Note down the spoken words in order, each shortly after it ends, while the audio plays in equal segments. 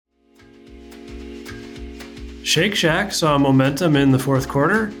Shake Shack saw momentum in the fourth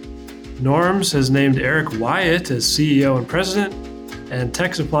quarter. Norms has named Eric Wyatt as CEO and president, and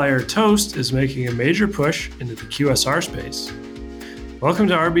tech supplier Toast is making a major push into the QSR space. Welcome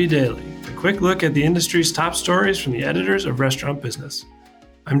to RB Daily, a quick look at the industry's top stories from the editors of Restaurant Business.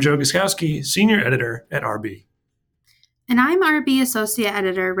 I'm Joe Guskowski, senior editor at RB. And I'm RB associate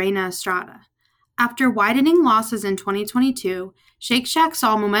editor Reyna Estrada. After widening losses in 2022, Shake Shack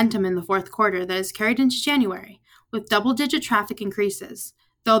saw momentum in the fourth quarter that is carried into January, with double-digit traffic increases,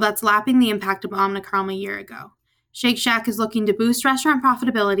 though that's lapping the impact of Omicron a year ago. Shake Shack is looking to boost restaurant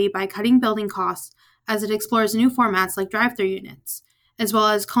profitability by cutting building costs as it explores new formats like drive-thru units, as well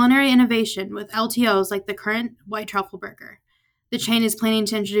as culinary innovation with LTOs like the current white truffle burger. The chain is planning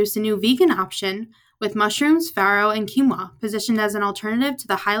to introduce a new vegan option with mushrooms, farro, and quinoa positioned as an alternative to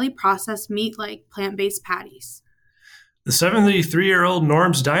the highly processed meat-like plant-based patties. The 73-year-old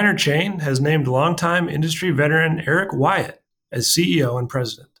Norm's Diner chain has named longtime industry veteran Eric Wyatt as CEO and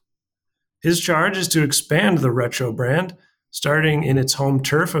president. His charge is to expand the retro brand, starting in its home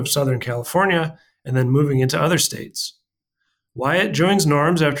turf of Southern California and then moving into other states. Wyatt joins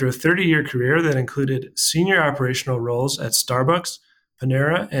Norm's after a 30-year career that included senior operational roles at Starbucks,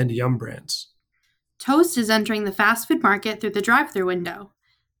 Panera, and Yum Brands. Toast is entering the fast food market through the drive-thru window.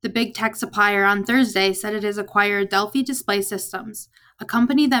 The big tech supplier on Thursday said it has acquired Delphi Display Systems, a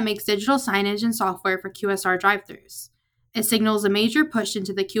company that makes digital signage and software for QSR drive-thrus. It signals a major push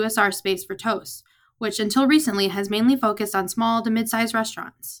into the QSR space for Toast, which until recently has mainly focused on small to mid-sized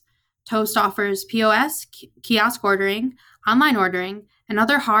restaurants. Toast offers POS, kiosk ordering, online ordering, and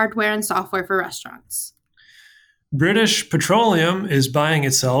other hardware and software for restaurants. British Petroleum is buying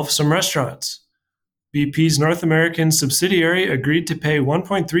itself some restaurants. BP's North American subsidiary agreed to pay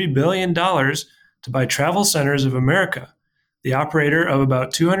 $1.3 billion to buy Travel Centers of America, the operator of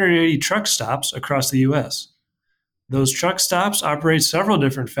about 280 truck stops across the U.S. Those truck stops operate several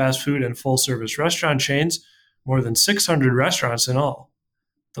different fast food and full-service restaurant chains, more than 600 restaurants in all.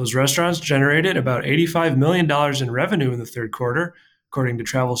 Those restaurants generated about $85 million in revenue in the third quarter, according to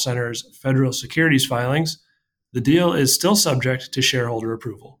Travel Center's federal securities filings. The deal is still subject to shareholder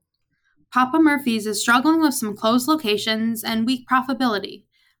approval. Papa Murphy's is struggling with some closed locations and weak profitability,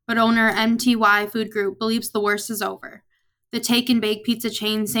 but owner MTY Food Group believes the worst is over. The take and bake pizza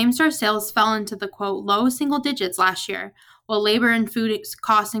chain same-store sales fell into the, quote, low single digits last year, while labor and food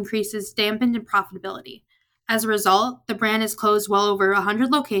cost increases dampened in profitability. As a result, the brand has closed well over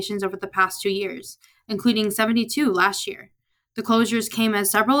 100 locations over the past 2 years, including 72 last year. The closures came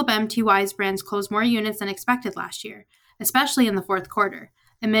as several of MTY's brands closed more units than expected last year, especially in the fourth quarter,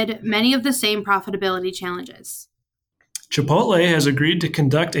 amid many of the same profitability challenges. Chipotle has agreed to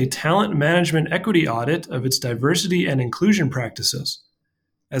conduct a talent management equity audit of its diversity and inclusion practices.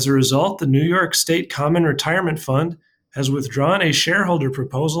 As a result, the New York State Common Retirement Fund has withdrawn a shareholder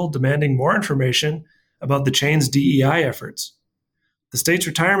proposal demanding more information about the chain's DEI efforts. The state's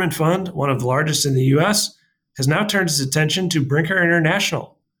retirement fund, one of the largest in the U.S., has now turned its attention to Brinker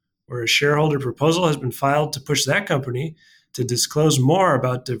International, where a shareholder proposal has been filed to push that company to disclose more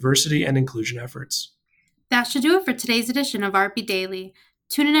about diversity and inclusion efforts. That should do it for today's edition of RB Daily.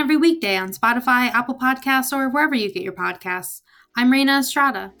 Tune in every weekday on Spotify, Apple Podcasts, or wherever you get your podcasts. I'm Reyna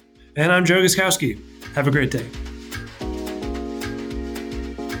Estrada. And I'm Joe Guskowski. Have a great day.